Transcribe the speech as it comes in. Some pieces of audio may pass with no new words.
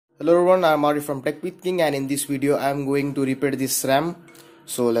Hello everyone, I am Ari from Tech with King, and in this video I am going to repair this RAM.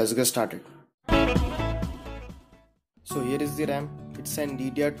 So let's get started. So here is the RAM. It's an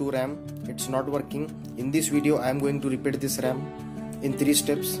DDR2 RAM. It's not working. In this video I am going to repair this RAM in 3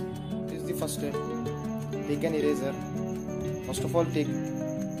 steps. This is the first step. Take an eraser. First of all, take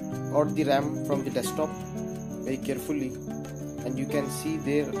out the RAM from the desktop very carefully, and you can see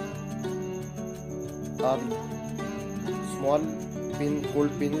there are small gold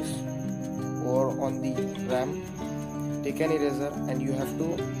pins or on the RAM. Take an eraser and you have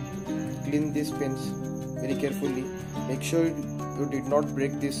to clean these pins very carefully. Make sure you did not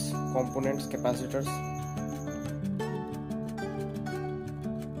break these components, capacitors.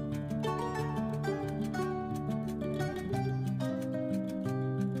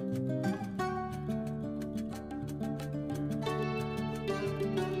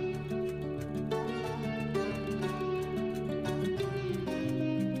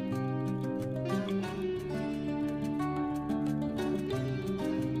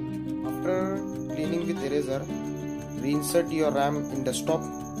 After cleaning with eraser, reinsert your RAM in desktop.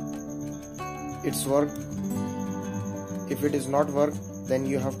 It's work. If it is not work, then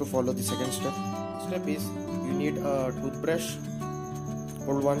you have to follow the second step. Step is you need a toothbrush,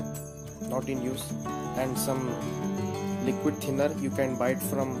 old one, not in use, and some liquid thinner. You can buy it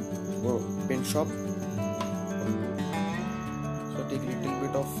from paint shop. So take little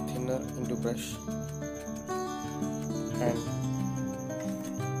bit of thinner into brush and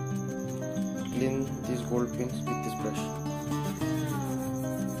clean these gold pins with this brush.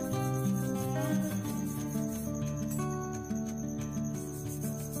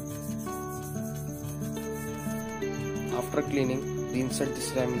 After cleaning, reinsert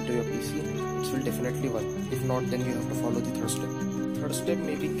this RAM into your PC. It will definitely work. If not, then you have to follow the third step. Third step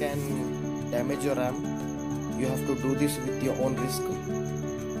maybe can damage your RAM. You have to do this with your own risk.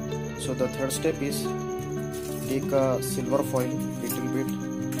 So the third step is take a silver foil, little bit,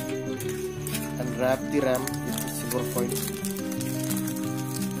 and wrap the RAM with the silver foil.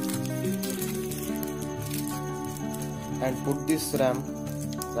 And put this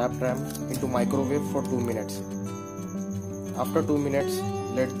wrapped RAM into microwave for 2 minutes. After 2 minutes,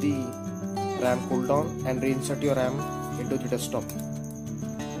 let the RAM cool down and reinsert your RAM into the desktop.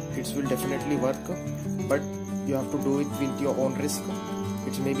 It will definitely work, but you have to do it with your own risk.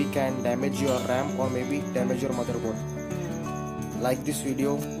 It maybe can damage your RAM or maybe damage your motherboard. Like this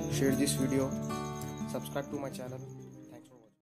video, share this video, subscribe to my channel.